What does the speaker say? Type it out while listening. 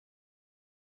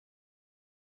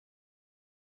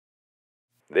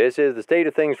This is the state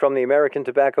of things from the American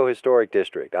Tobacco Historic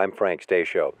District. I'm Frank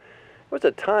Stasio. There was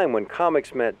a time when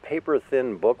comics meant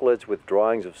paper-thin booklets with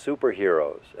drawings of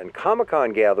superheroes, and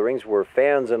Comic-Con gatherings were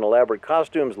fans in elaborate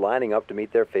costumes lining up to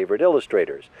meet their favorite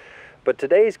illustrators. But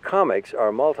today's comics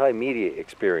are multimedia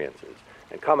experiences,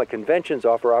 and comic conventions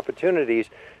offer opportunities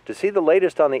to see the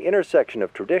latest on the intersection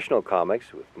of traditional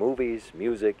comics with movies,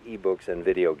 music, ebooks, and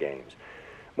video games.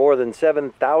 More than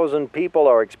 7,000 people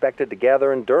are expected to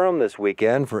gather in Durham this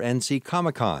weekend for NC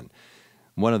Comicon.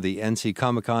 One of the NC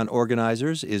Comicon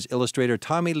organizers is illustrator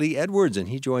Tommy Lee Edwards, and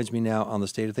he joins me now on the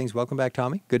State of Things. Welcome back,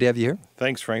 Tommy. Good to have you here.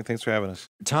 Thanks, Frank. Thanks for having us.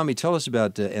 Tommy, tell us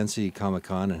about NC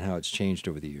Comicon and how it's changed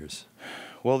over the years.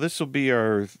 Well, this will be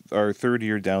our third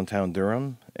year downtown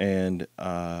Durham, and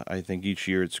I think each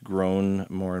year it's grown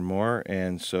more and more,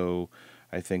 and so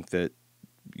I think that,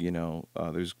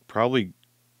 there's probably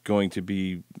going to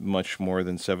be much more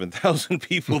than 7,000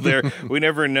 people there. We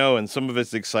never know, and some of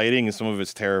it's exciting and some of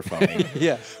it's terrifying.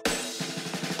 Yeah.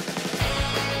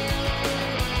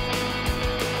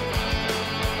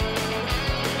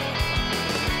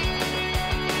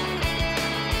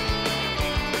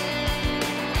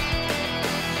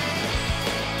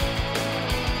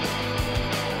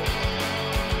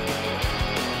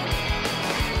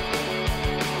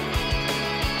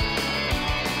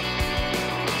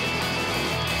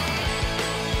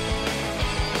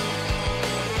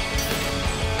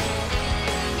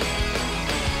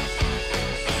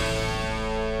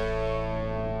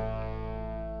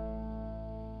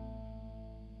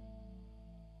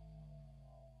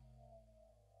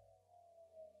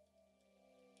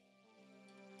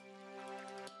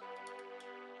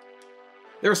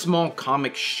 There are small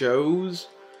comic shows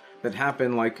that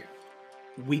happen like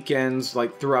weekends,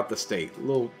 like throughout the state.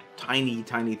 Little tiny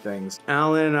things.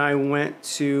 Alan and I went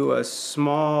to a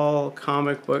small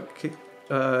comic book.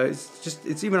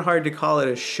 It's even hard to call it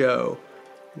a show.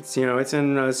 It's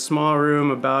in a small room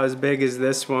about as big as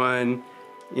this one.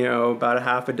 About a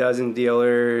half a dozen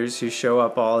dealers who show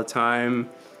up all the time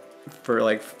for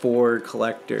like 4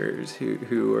 collectors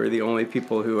who are the only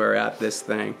people who are at this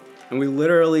thing. And we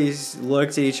literally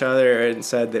looked at each other and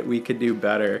said that we could do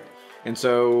better. And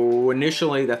so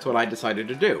initially that's what I decided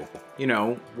to do.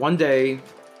 One day,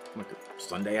 like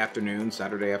Sunday afternoon,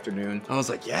 Saturday afternoon. I was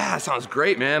like, yeah, sounds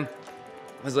great, man.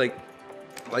 I was like,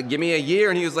 give me a year.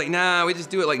 And he was like, nah, we just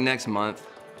do it like next month.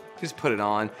 Just put it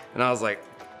on. And I was like,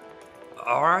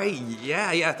 all right,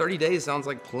 yeah, 30 days sounds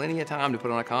like plenty of time to put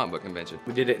on a comic book convention.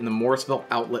 We did it in the Morrisville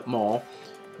Outlet Mall,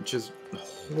 which is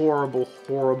horrible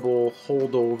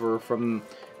holdover from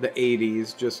the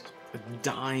 80s, just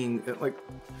dying.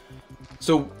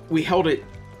 So we held it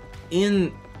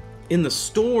in the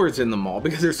stores in the mall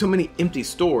because there's so many empty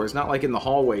stores, not like in the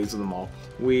hallways of the mall.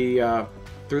 We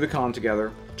threw the con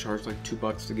together, charged like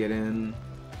 $2 to get in,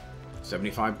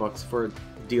 $75 for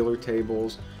dealer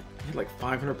tables. We had like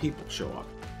 500 people show up.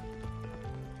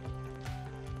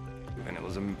 And it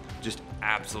was just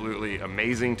absolutely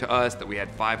amazing to us that we had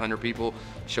 500 people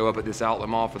show up at this outlet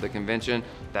mall for the convention.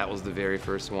 That was the very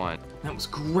first one. That was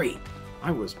great. I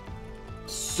was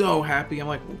so happy. I'm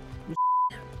like,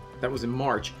 that was in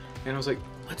March. And I was like,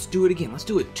 let's do it again. Let's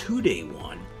do a 2-day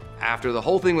one. After the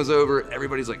whole thing was over,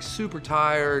 everybody's like super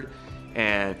tired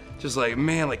and just like,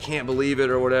 man, like can't believe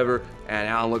it or whatever. And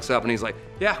Alan looks up and he's like,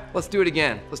 yeah, let's do it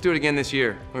again. Let's do it again this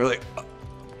year. And we're like,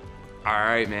 all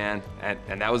right, man.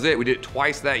 And that was it. We did it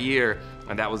twice that year,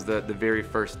 and that was the very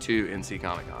first 2 NC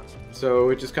Comicons. So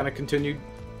it just kind of continued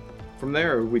from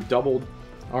there. We doubled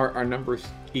our numbers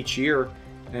each year,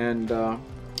 and I'm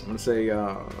gonna say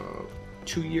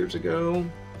 2 years ago,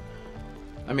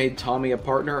 I made Tommy a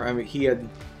partner. I mean, he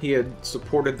had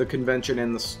supported the convention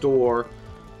and the store,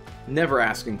 never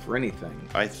asking for anything.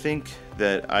 I think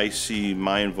that I see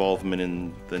my involvement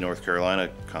in the North Carolina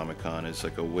Comic-Con as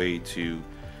like a way to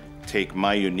take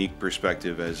my unique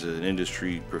perspective as an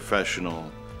industry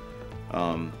professional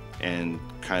and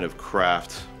kind of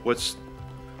craft what's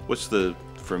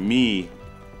for me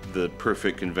the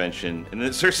perfect convention. And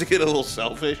it starts to get a little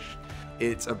selfish.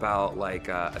 It's about like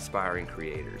aspiring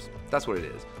creators. That's what it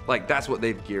is. Like that's what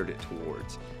they've geared it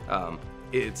towards.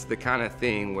 It's the kind of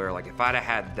thing where like if I'd have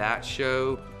had that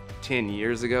show 10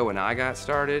 years ago when I got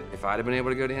started, if I'd have been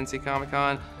able to go to NC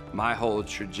Comicon, my whole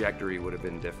trajectory would have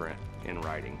been different in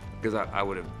writing because I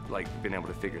would have like been able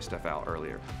to figure stuff out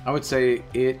earlier. I would say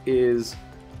it is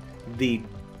the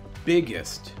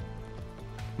biggest,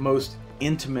 most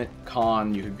intimate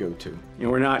con you could go to.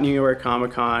 We're not New York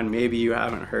Comic Con, maybe you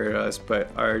haven't heard us,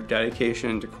 but our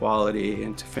dedication to quality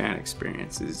and to fan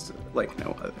experience is like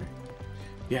no other.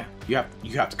 Yeah, you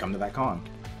have to come to that con.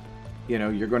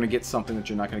 You're going to get something that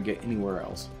you're not going to get anywhere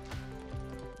else.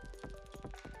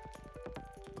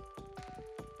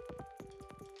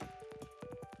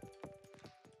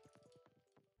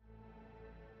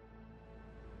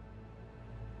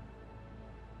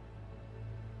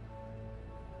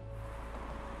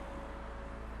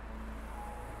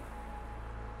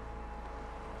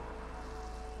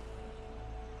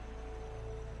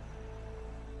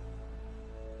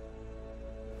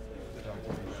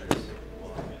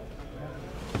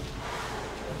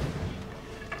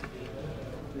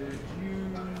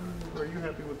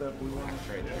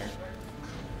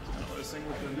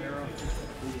 Singleton era.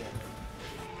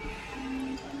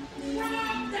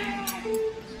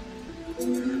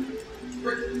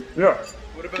 Yeah,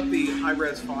 What about the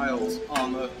high-res files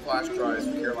on the flash drives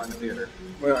from Carolina Theater?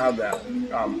 we don't have that,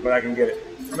 but I can get it.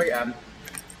 I'll make it happen.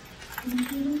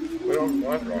 We don't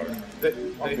have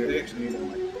it. They actually need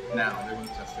them like now. They want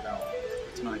to test it out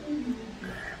tonight.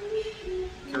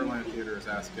 Carolina Theater is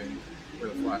asking where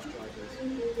the flash drive is.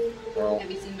 Well, Have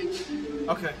you seen my chicken?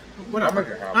 Okay, whatever. I'll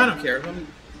make it happen. I don't care. I'm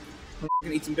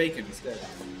gonna eat some bacon instead.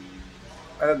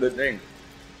 I had the thing.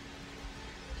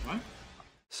 What?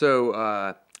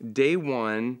 So day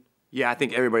one, yeah, I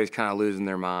think everybody's kind of losing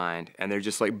their mind, and they're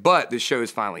just like, but the show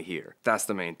is finally here. That's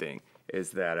the main thing,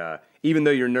 is that even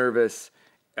though you're nervous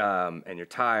and you're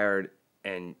tired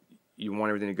and you want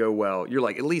everything to go well, you're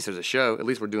like, at least there's a show. At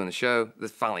least we're doing the show.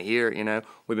 It's finally here, you know.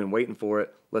 We've been waiting for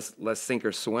it. Let's sink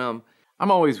or swim. I'm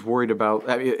always worried about,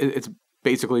 I mean, it's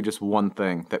basically just one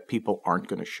thing, that people aren't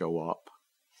going to show up.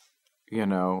 You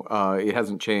know, it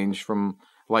hasn't changed from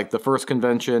like the first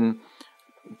convention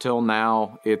till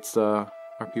now. It's, are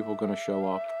people going to show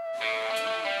up?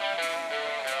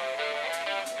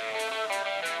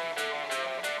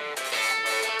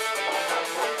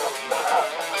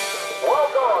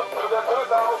 Welcome to the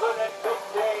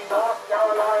 2016 North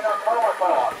Carolina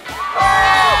Comicon.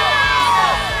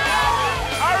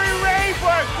 Are you ready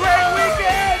for a great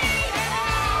weekend?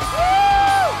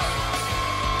 Woo!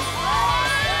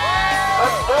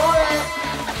 Let's do it!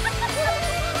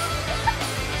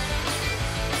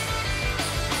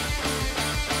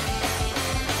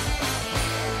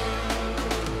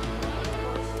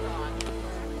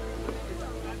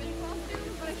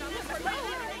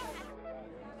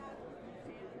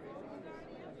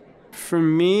 For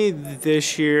me,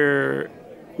 this year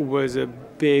was a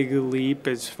big leap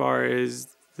as far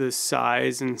as the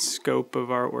size and scope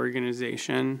of our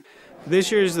organization.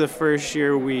 This year is the first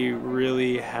year we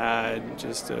really had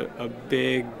just a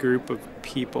big group of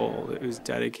people that was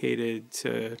dedicated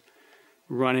to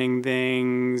running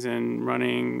things and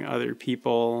running other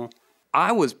people.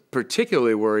 I was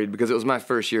particularly worried because it was my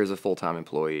first year as a full-time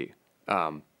employee.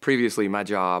 Previously, my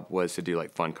job was to do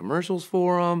like fun commercials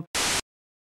for them.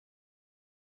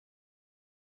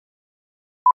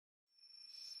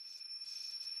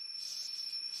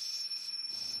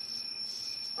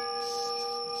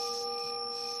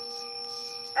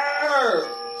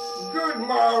 Good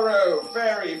morrow,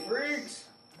 fairy freaks.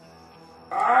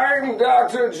 I'm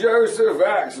Dr. Joseph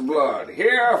Axblood,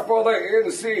 here for the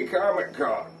NC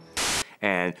Comicon.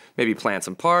 And maybe plan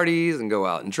some parties and go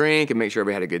out and drink and make sure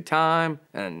everybody had a good time.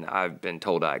 And I've been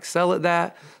told I excel at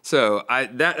that. So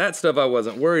that stuff I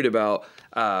wasn't worried about.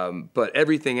 But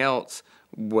everything else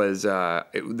was,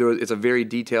 it's a very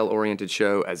detail-oriented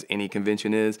show, as any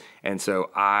convention is. And so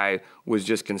I was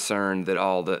just concerned that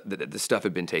all the stuff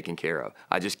had been taken care of.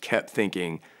 I just kept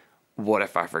thinking, what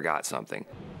if I forgot something?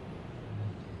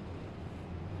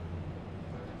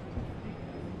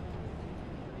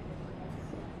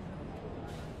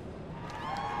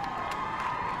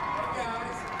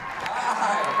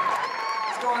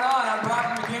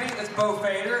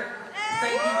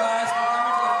 Thank you guys for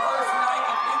coming to the first night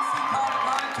of NC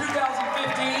Comicon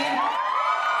 2015.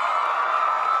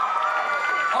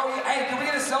 Oh, hey, can we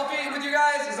get a selfie with you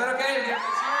guys? Is that okay? To get a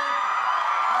picture?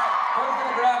 All right, we're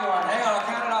gonna grab one. Hang on, I'll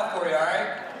count it off for you, all right?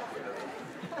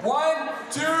 1,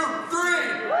 2,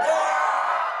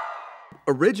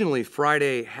 3. Originally,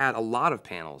 Friday had a lot of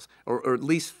panels, or at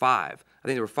least 5. I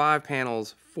think there were 5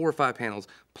 panels, 4 or 5 panels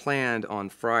planned on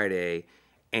Friday,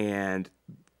 and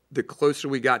the closer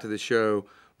we got to the show,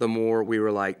 the more we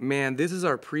were like, man, this is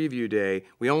our preview day.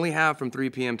 We only have from 3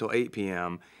 p.m. till 8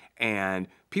 p.m. And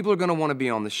people are going to want to be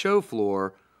on the show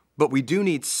floor, but we do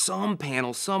need some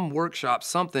panel, some workshop,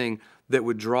 something that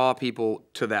would draw people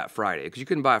to that Friday. Because you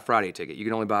couldn't buy a Friday ticket. You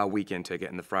could only buy a weekend ticket,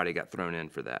 and the Friday got thrown in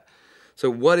for that. So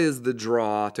what is the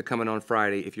draw to come in on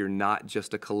Friday if you're not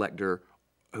just a collector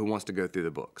who wants to go through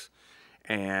the books?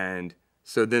 And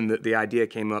so then the idea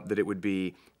came up that it would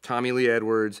be Tommy Lee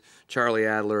Edwards, Charlie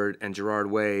Adlard, and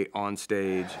Gerard Way on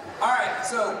stage. All right,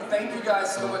 so thank you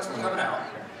guys so much for coming out.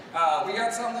 We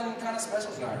got something kind of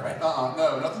special tonight, right?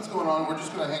 No, nothing's going on. We're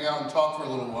just going to hang out and talk for a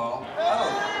little while.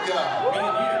 Oh. Yeah. Me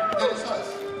and you? Yeah, it's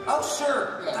us. Oh,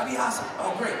 sure. Yeah. That'd be awesome.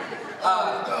 Oh, great.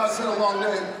 It's been a long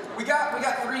day. We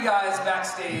got 3 guys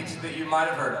backstage that you might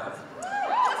have heard of.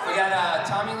 We got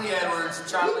Tommy Lee Edwards,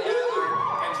 Charlie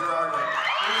Adlard, and Gerard Way.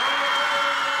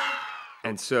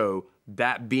 And so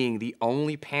that being the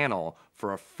only panel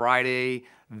for a Friday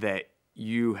that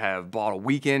you have bought a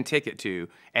weekend ticket to,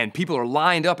 and people are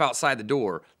lined up outside the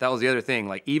door. That was the other thing.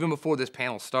 Like, even before this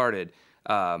panel started,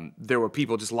 there were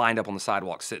people just lined up on the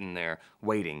sidewalk sitting there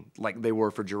waiting, like they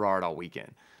were for Gerard all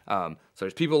weekend. So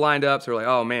there's people lined up, so we're like,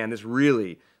 oh man,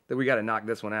 that we got to knock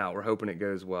this one out. We're hoping it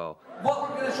goes well. What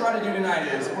we're going to try to do tonight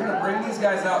is we're going to bring these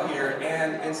guys out here,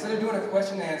 and instead of doing a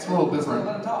question and answer, we're just going to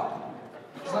let them talk.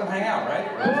 Just let them hang out, right?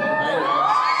 You guys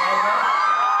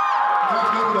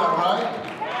good with that, right?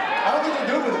 I don't think they're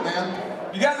good with it, man.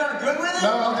 You guys aren't good with it?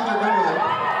 No, I don't think they're good with it.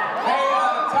 Hey,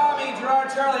 Tommy,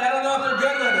 Gerard, Charlie, I don't know if they're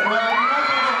good with it. Well, you know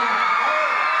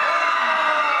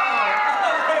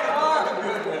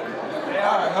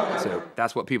So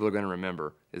that's what people are going to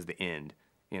remember is the end.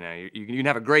 You know, you can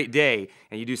have a great day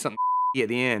and you do something at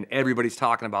the end. Everybody's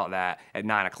talking about that at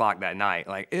 9 o'clock that night.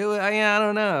 Like, yeah, I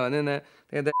don't know. And then they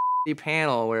had that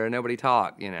panel where nobody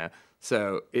talked. You know,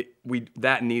 so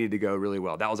that needed to go really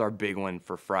well. That was our big one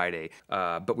for Friday.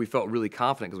 But we felt really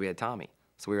confident because we had Tommy.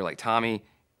 So we were like, Tommy,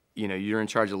 you know, you're in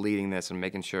charge of leading this and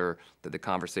making sure that the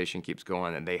conversation keeps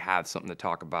going and they have something to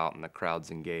talk about and the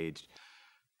crowd's engaged.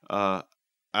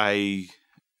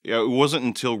 It wasn't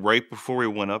until right before we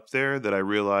went up there that I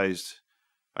realized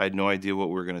I had no idea what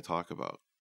we were going to talk about.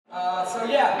 So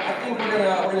yeah, I think we're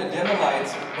gonna dim the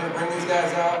lights. We're gonna bring these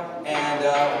guys out, and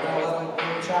we're gonna let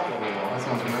them chat with them. That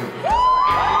sounds great.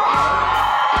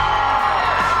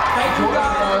 Thank you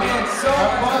guys again so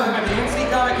much for the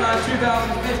NC Comicon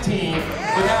 2015.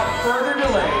 Without further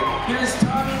delay, here's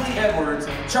Tommy Lee Edwards,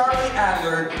 Charlie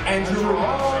Adlard, and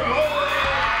Gerard Way.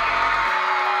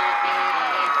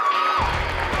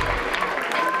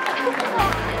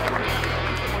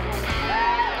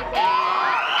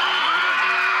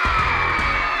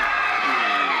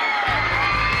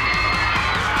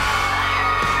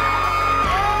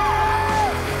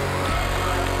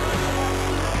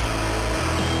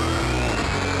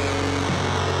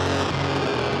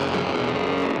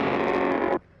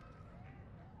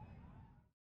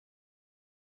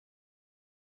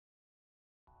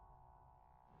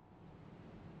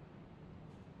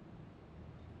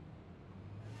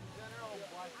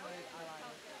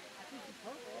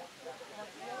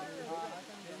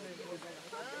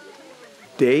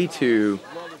 Day 2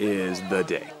 is the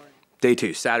day. Day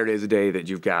 2, Saturday is the day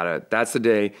that that's the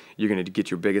day you're gonna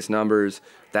get your biggest numbers.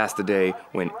 That's the day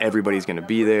when everybody's gonna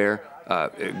be there.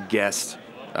 Guests,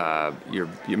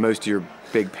 most of your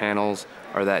big panels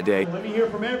are that day. Let me hear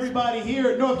from everybody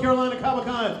here at North Carolina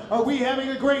Comic-Con. Are we having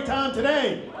a great time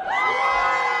today?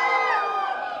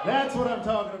 That's what I'm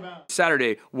talking about.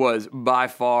 Saturday was by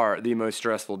far the most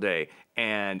stressful day.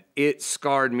 And it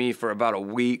scarred me for about a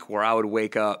week where I would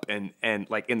wake up and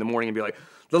like in the morning and be like,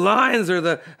 the Lions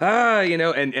are you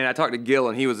know, and I talked to Gil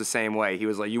and he was the same way. He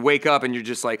was like, you wake up and you're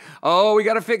just like, oh, we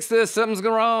got to fix this, something's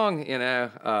gone wrong, you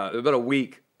know. About a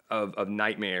week of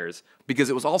nightmares because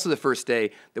it was also the first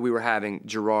day that we were having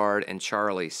Gerard and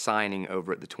Charlie signing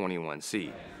over at the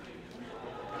 21C.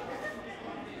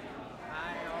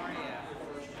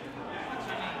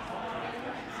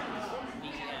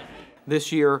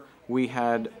 This year, we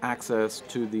had access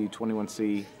to the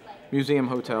 21C Museum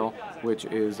Hotel, which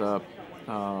is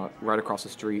right across the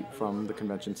street from the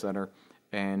convention center,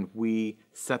 and we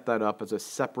set that up as a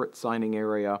separate signing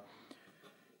area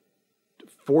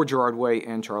for Gerard Way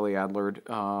and Charlie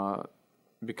Adlard.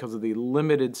 Because of the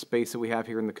limited space that we have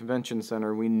here in the convention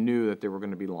center, we knew that there were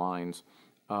going to be lines.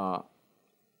 I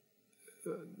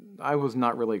was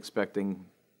not really expecting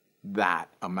that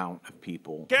amount of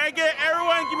people. Can I get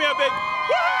everyone? Give me a big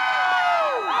woo!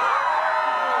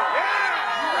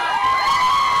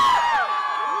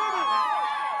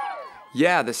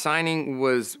 Yeah, the signing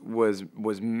was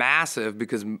massive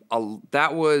because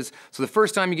that was so the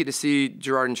first time you get to see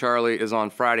Gerard and Charlie is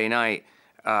on Friday night,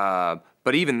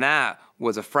 but even that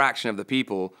was a fraction of the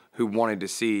people who wanted to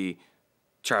see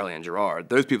Charlie and Gerard.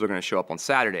 Those people are going to show up on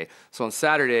Saturday. So on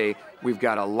Saturday we've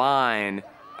got a line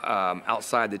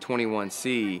outside the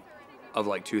 21C of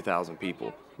like 2,000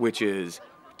 people, which is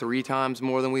 3 times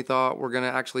more than we thought were going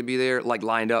to actually be there, like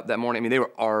lined up that morning. I mean, they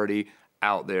were already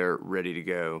out there ready to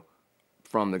go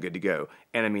from the good to go.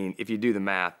 And I mean, if you do the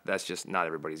math, that's just not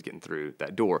everybody's getting through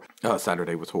that door.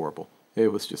 Saturday was horrible.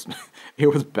 It was just, it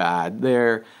was bad.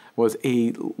 There was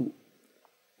a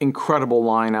incredible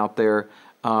line out there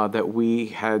that we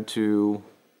had to,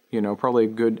 you know, probably a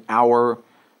good hour,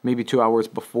 maybe 2 hours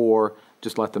before,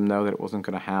 just let them know that it wasn't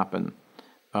going to happen.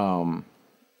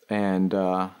 And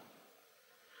there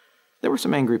were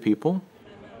some angry people.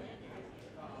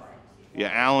 Yeah,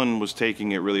 Alan was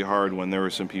taking it really hard when there were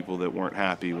some people that weren't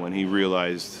happy when he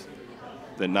realized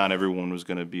that not everyone was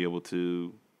going to be able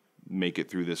to make it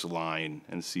through this line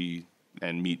and see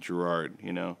and meet Gerard,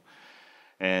 you know.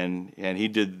 And he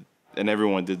did, and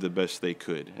everyone did the best they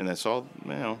could. And that's all,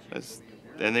 you know,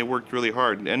 they worked really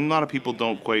hard. And a lot of people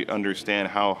don't quite understand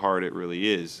how hard it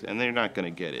really is, and they're not going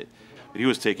to get it. But he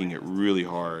was taking it really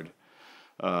hard.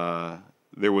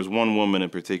 There was one woman in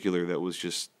particular that was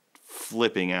just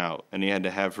flipping out, and he had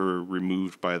to have her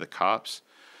removed by the cops.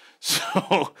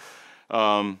 So,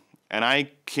 and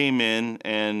I came in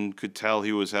and could tell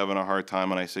he was having a hard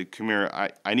time, and I said, come here,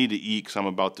 I need to eat because I'm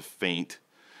about to faint.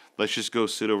 Let's just go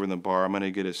sit over in the bar. I'm going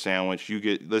to get a sandwich.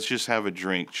 Let's just have a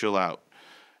drink, chill out.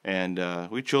 And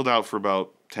we chilled out for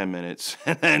about 10 minutes.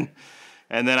 And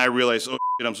then I realized, oh,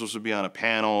 shit, I'm supposed to be on a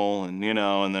panel, and,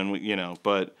 and then,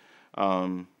 but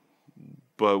I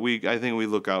think we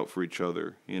look out for each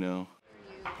other, We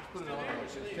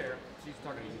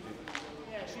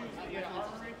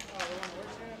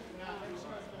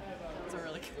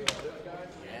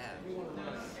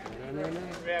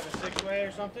have a 6-way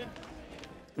or something?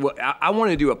 Well, I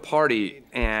wanted to do a party,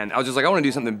 and I was just like, I want to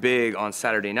do something big on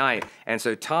Saturday night. And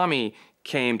so Tommy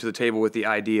came to the table with the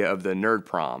idea of the nerd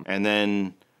prom. And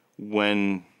then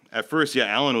at first,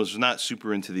 Alan was not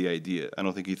super into the idea. I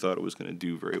don't think he thought it was going to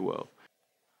do very well.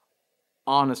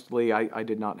 Honestly, I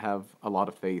did not have a lot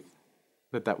of faith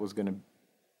that was going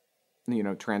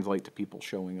to, translate to people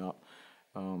showing up.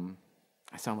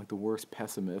 I sound like the worst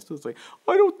pessimist. It's like,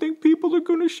 I don't think people are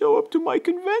going to show up to my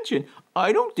convention.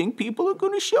 I don't think people are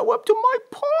going to show up to my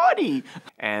party.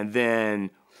 And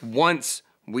then once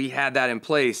we had that in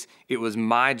place, it was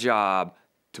my job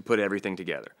to put everything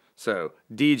together. So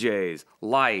DJs,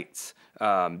 lights,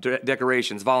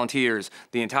 decorations, volunteers,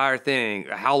 the entire thing,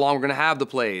 how long we're going to have the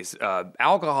place,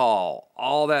 alcohol,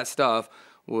 all that stuff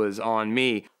was on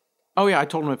me. Oh yeah, I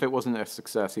told him if it wasn't a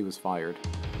success, he was fired.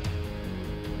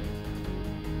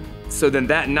 So then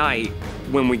that night,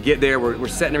 when we get there, we're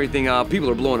setting everything up. People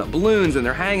are blowing up balloons and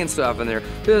they're hanging stuff, and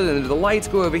the lights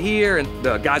go over here, and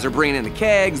the guys are bringing in the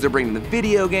kegs, they're bringing the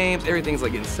video games, everything's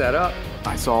like getting set up.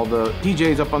 I saw the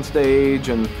DJs up on stage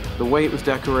and the way it was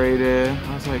decorated.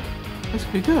 I was like, this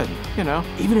could be good,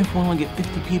 Even if we only get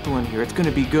 50 people in here, it's gonna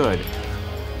be good.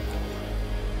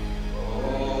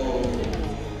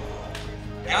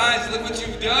 Guys, look what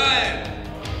you've done!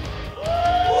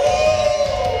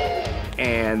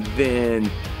 And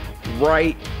then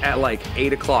right at like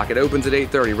 8 o'clock, it opens at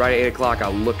 8:30, right at 8 o'clock, I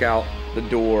look out the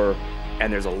door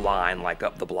and there's a line like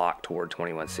up the block toward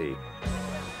 21C.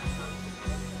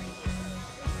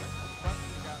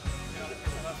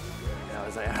 And I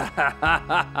was like,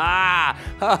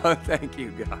 oh, thank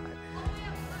you, God.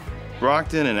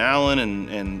 Brockton and Alan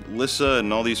and Lissa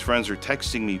and all these friends are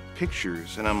texting me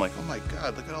pictures, and I'm like, oh my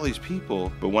God, look at all these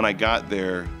people. But when I got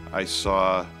there, I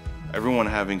saw everyone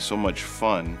having so much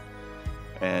fun,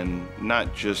 and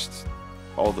not just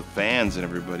all the fans and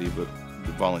everybody, but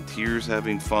the volunteers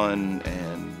having fun,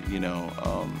 and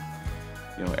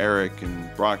Eric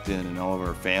and Brockton and all of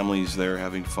our families there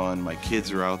having fun. My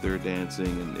kids are out there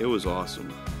dancing, and it was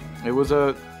awesome. It was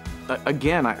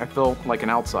again, I felt like an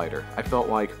outsider. I felt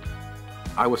like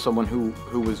I was someone who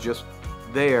was just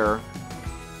there,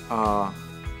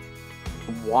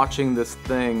 watching this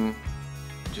thing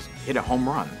just hit a home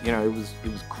run. It was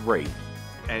great.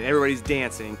 And everybody's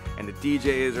dancing, and the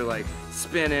DJs are like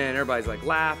spinning, everybody's like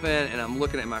laughing, and I'm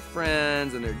looking at my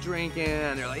friends, and they're drinking,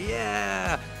 and they're like,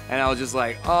 yeah. And I was just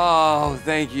like, oh,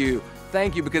 thank you,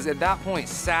 because at that point,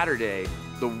 Saturday,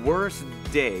 the worst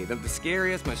day, the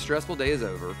scariest, most stressful day is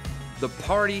over. The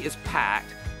party is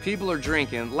packed, people are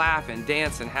drinking, laughing,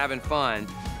 dancing, having fun.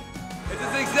 It's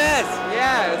a success!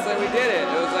 Yeah, it's like we did it.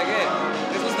 It was like it.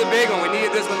 This was the big one. We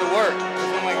needed this one to work.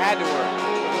 This one had to work.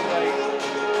 It was like,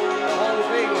 the whole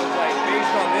thing was like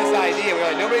based on this idea. We were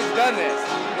like, nobody's done this.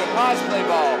 The cosplay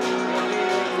ball.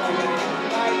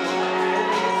 Everybody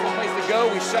gets someplace to go.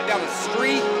 We shut down the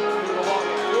street. We go along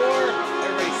the door.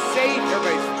 Everybody's safe.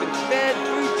 Everybody's been fed.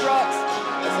 Food trucks.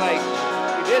 It's like,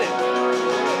 we did it.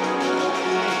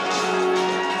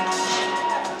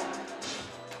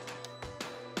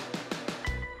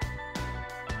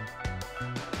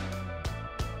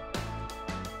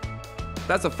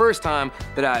 That's the first time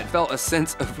that I had felt a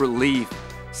sense of relief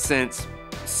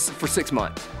for 6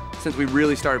 months. Since we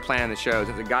really started planning the show,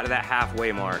 since it got to that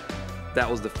halfway mark, that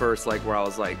was the first where I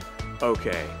was like,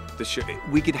 okay, the show,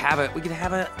 we could have a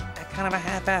kind of a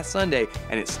half-ass Sunday,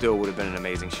 and it still would have been an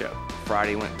amazing show.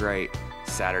 Friday went great,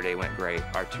 Saturday went great.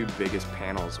 Our 2 biggest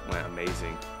panels went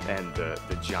amazing, and the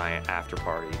giant after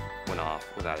party went off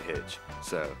without a hitch.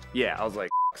 So yeah, I was like,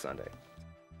 Sunday.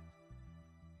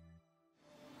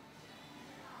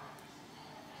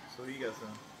 What do you guys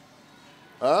think?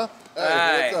 Huh?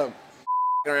 Hey, what's up?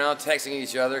 Around texting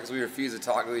each other because we refuse to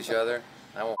talk to each other.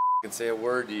 I won't say a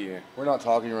word to you. We're not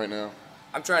talking right now.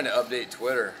 I'm trying to update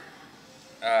Twitter.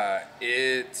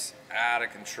 It's out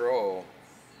of control.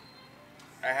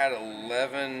 I had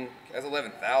 11, that's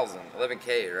 11,000,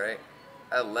 11K, right?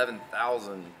 I had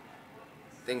 11,000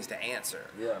 things to answer.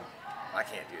 Yeah. I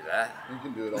can't do that. You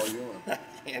can do it all you want. I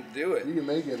can't do it. You can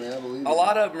make it, man. I believe A it.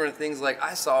 lot of them are things like,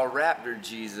 I saw Raptor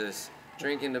Jesus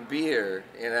drinking a beer,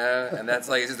 you know? And that's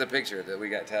like, it's just a picture that we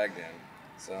got tagged in.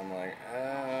 So I'm like,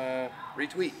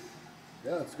 retweet.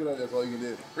 Yeah, that's good. That's all you can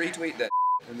do. Retweet that.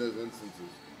 In those instances.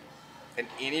 And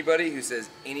anybody who says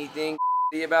anything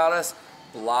about us,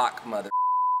 block mother.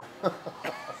 Communities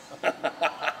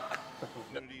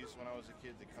when I was a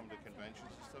kid that come to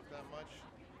conventions and stuff that much.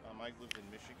 I lived in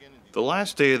Michigan. The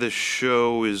last day of the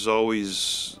show is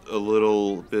always a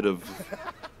little bit of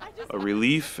a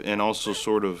relief and also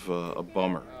sort of a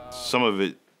bummer. Some of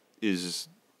it is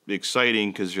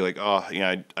exciting because you're like, oh,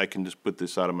 yeah, I can just put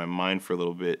this out of my mind for a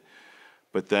little bit.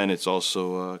 But then it's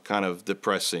also kind of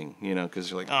depressing, you know, because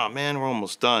you're like, oh man, we're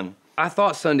almost done. I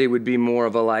thought Sunday would be more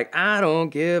of a like, I don't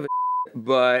give a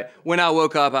but when I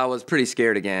woke up, I was pretty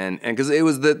scared again. And because it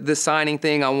was the signing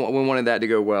thing, we wanted that to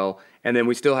go well. And then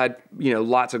we still had, you know,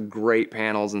 lots of great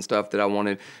panels and stuff that I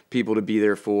wanted people to be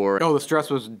there for. Oh, the stress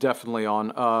was definitely on.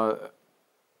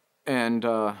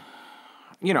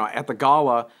 You know, at the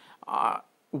gala,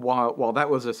 while that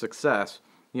was a success,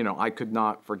 you know, I could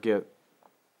not forget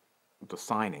the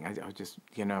signing. I just,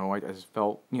 you know, I just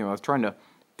felt, you know, I was trying to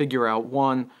figure out,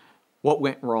 one, what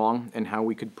went wrong and how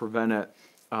we could prevent it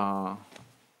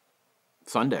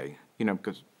Sunday, you know,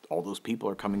 because all those people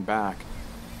are coming back.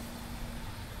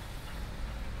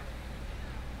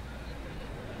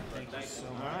 Thank you so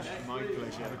much. My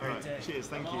pleasure. Have a great day. Cheers.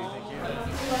 Thank you.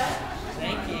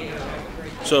 Thank you.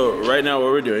 So right now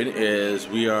what we're doing is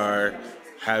we are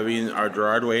having our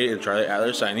Gerard Way and Charlie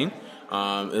Adlard signing.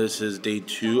 This is day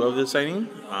 2 of the signing,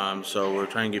 so we're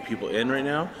trying to get people in right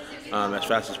now as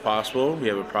fast as possible. We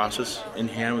have a process in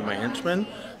hand with my henchmen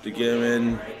to get them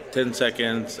in 10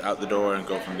 seconds, out the door, and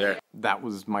go from there. That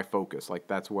was my focus. Like,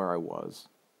 that's where I was.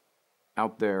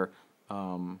 Out there,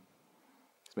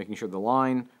 making sure the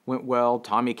line went well.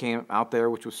 Tommy came out there,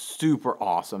 which was super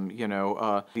awesome. You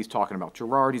know, he's talking about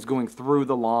Gerard. He's going through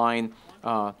the line,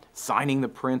 signing the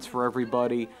prints for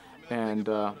everybody, and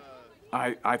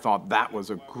I thought that was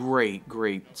a great,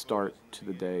 great start to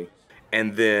the day.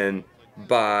 And then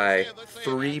by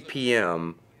 3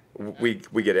 p.m.,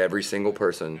 we get every single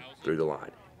person through the line.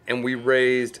 And we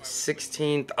raised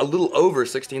a little over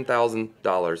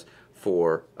 $16,000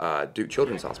 for Duke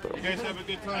Children's Hospital. You guys have a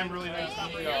good time. Really nice to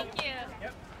meet you. Thank you.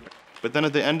 But then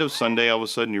at the end of Sunday, all of a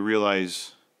sudden you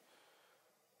realize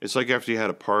it's like after you had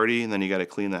a party and then you got to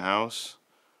clean the house.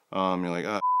 You're like,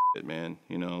 oh, shit, man.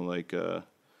 You know, like,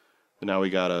 now we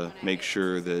got to make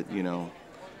sure that, you know,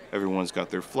 everyone's got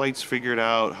their flights figured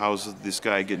out. How's this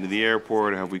guy getting to the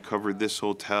airport? Have we covered this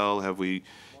hotel? Have we,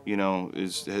 you know,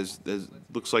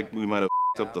 looks like we might have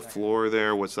up the floor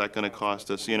there. What's that going to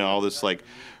cost us? You know, all this like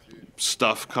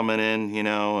stuff coming in, you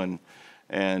know,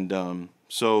 and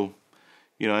so,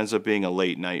 you know, it ends up being a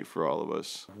late night for all of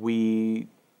us. We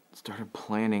started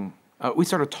planning. We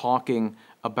started talking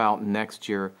about next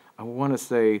year. I want to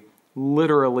say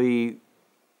literally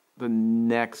the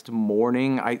next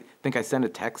morning. I think I sent a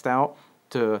text out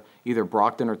to either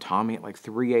Brockton or Tommy at like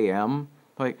 3 a.m.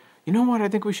 Like, you know what I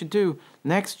think we should do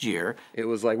next year? It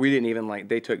was like, we didn't even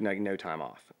they took like no time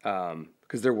off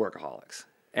because they're workaholics.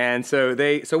 And so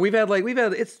we've had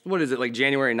it's, what is it, like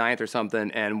January 9th or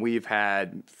something, and we've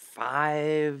had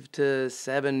 5 to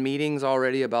 7 meetings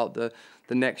already about the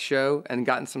next show and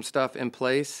gotten some stuff in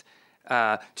place.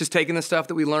 Just taking the stuff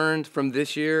that we learned from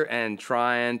this year and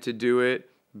trying to do it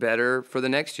better for the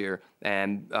next year,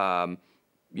 and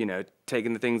you know,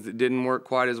 taking the things that didn't work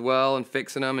quite as well and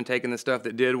fixing them, and taking the stuff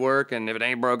that did work, and if it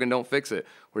ain't broken, don't fix it.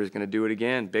 We're just gonna do it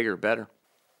again, bigger, better.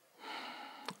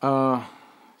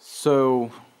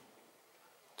 So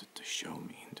what did the show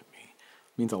mean to me?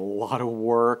 It means a lot of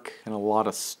work and a lot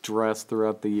of stress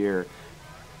throughout the year.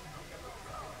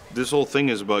 This whole thing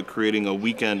is about creating a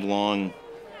weekend-long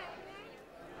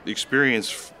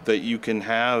experience that you can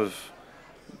have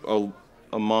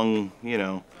among, you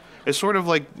know, it's sort of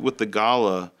like with the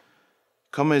gala,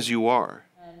 come as you are,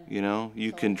 you know,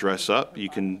 you can dress up, you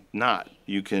can not,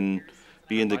 you can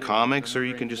be into comics, or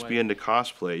you can just be into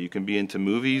cosplay, you can be into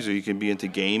movies, or you can be into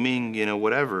gaming, you know,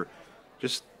 whatever.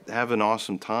 Just have an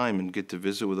awesome time and get to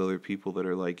visit with other people that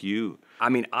are like you. I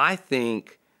mean, I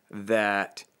think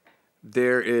that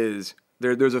there's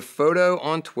a photo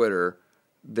on Twitter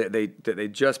that they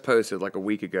just posted like a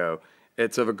week ago.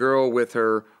 It's of a girl with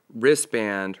her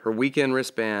wristband, her weekend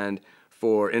wristband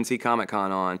for NC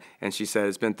Comicon on, and she said,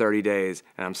 it's been 30 days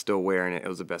and I'm still wearing it. It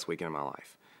was the best weekend of my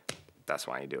life. That's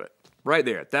why you do it. Right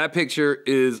there. That picture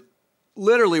is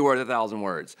literally worth 1,000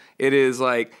 words. It is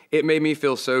like, it made me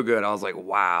feel so good. I was like,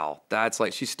 wow, that's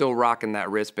like, she's still rocking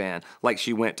that wristband like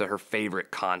she went to her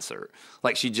favorite concert.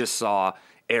 Like she just saw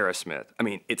Aerosmith. I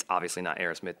mean, it's obviously not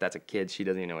Aerosmith. That's a kid. She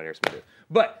doesn't even know what Aerosmith is.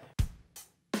 But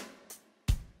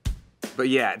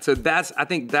yeah, so I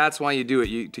think that's why you do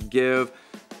it.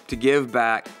 To give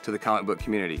back to the comic book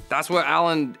community. That's what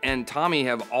Alan and Tommy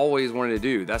have always wanted to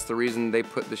do. That's the reason they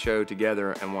put the show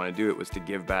together and want to do it, was to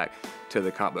give back to the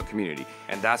comic book community.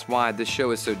 And that's why this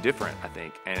show is so different, I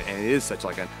think. And it is such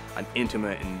like an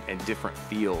intimate and different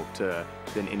feel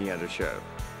than any other show.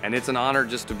 And it's an honor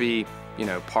just to be, you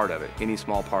know, part of it, any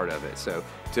small part of it. So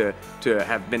to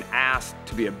have been asked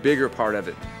to be a bigger part of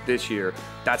it this year,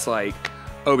 that's like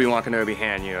Obi-Wan Kenobi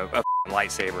hand you a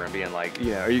lightsaber and being like, you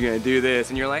know, are you gonna do this?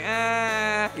 And you're like,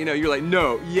 you know, you're like,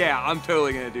 no, yeah, I'm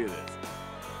totally gonna do this.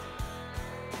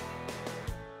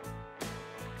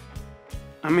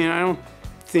 I mean, I don't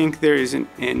think there is an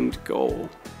end goal.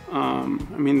 I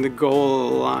mean, the goal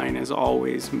line is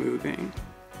always moving.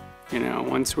 You know,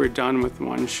 once we're done with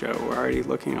one show, we're already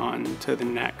looking on to the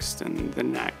next and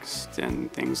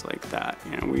things like that.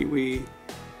 You know, we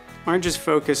aren't just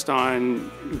focused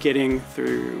on getting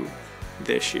through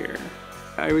this year.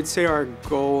 I would say our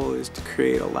goal is to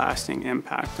create a lasting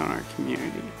impact on our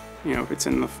community. You know, if it's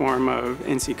in the form of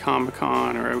NC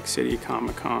Comicon or Oak City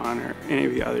Comic-Con or any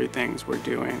of the other things we're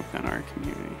doing within our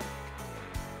community.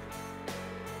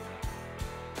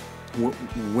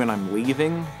 When I'm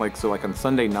leaving, like on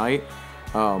Sunday night,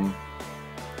 I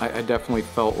definitely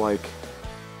felt like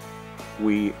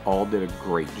we all did a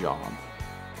great job.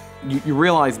 You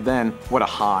realize then what a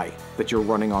high that you're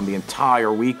running on the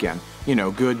entire weekend. You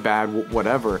know, good, bad,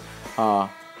 whatever.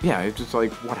 Yeah, it's just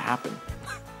like, what happened?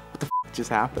 What the f just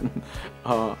happened?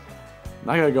 I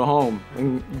gotta go home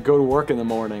and go to work in the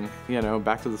morning, you know,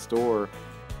 back to the store.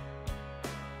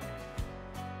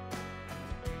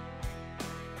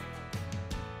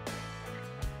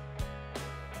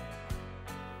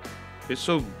 It's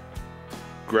so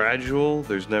gradual.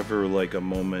 There's never like a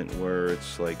moment where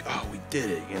it's like, oh, we did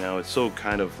it, you know. It's so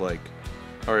kind of like,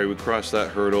 all right, we crossed that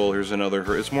hurdle, here's another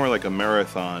hurdle. It's more like a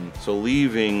marathon. So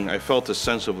leaving, I felt a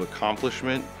sense of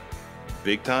accomplishment,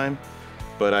 big time,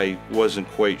 but I wasn't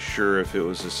quite sure if it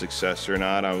was a success or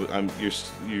not.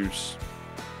 You're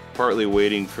partly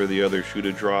waiting for the other shoe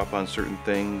to drop on certain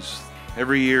things.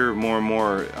 Every year, more and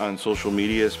more on social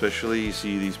media especially, you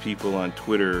see these people on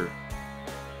Twitter,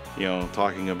 you know,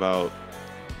 talking about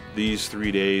these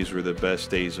 3 days were the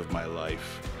best days of my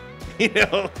life. You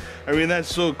know, I mean, that's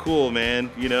so cool,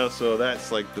 man. You know, so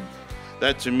that's like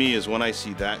that to me is when I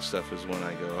see that stuff is when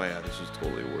I go, oh yeah, this is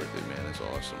totally worth it, man. It's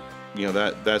awesome. You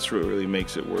know, that's what really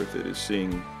makes it worth it, is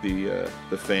seeing the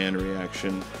fan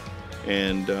reaction,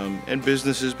 and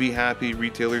businesses be happy,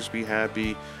 retailers be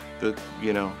happy,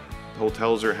 you know,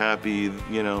 hotels are happy,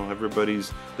 you know,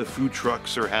 the food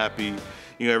trucks are happy,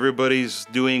 you know, everybody's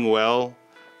doing well.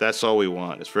 That's all we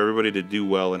want, is for everybody to do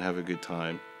well and have a good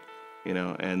time, you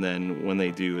know, and then when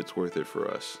they do, it's worth it for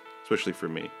us, especially for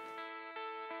me.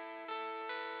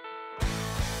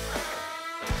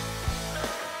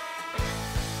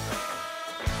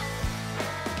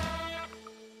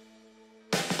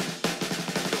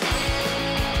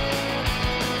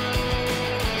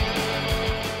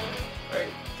 Alright,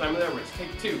 time with Edwards,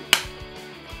 take 2.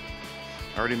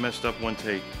 I already messed up one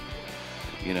take.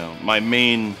 You know, my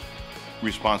main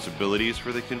responsibilities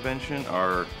for the convention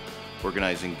are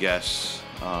organizing guests,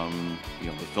 you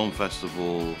know, the film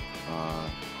festival,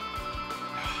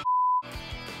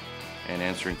 and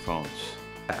answering phones.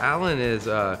 Alan is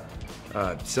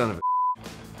son of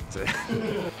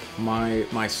a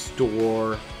My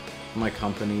store, my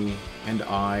company, and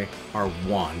I are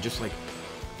one. Just like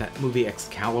that movie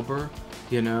Excalibur,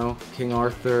 you know, King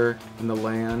Arthur and the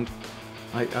land.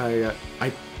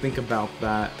 I think about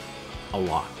that a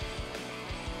lot.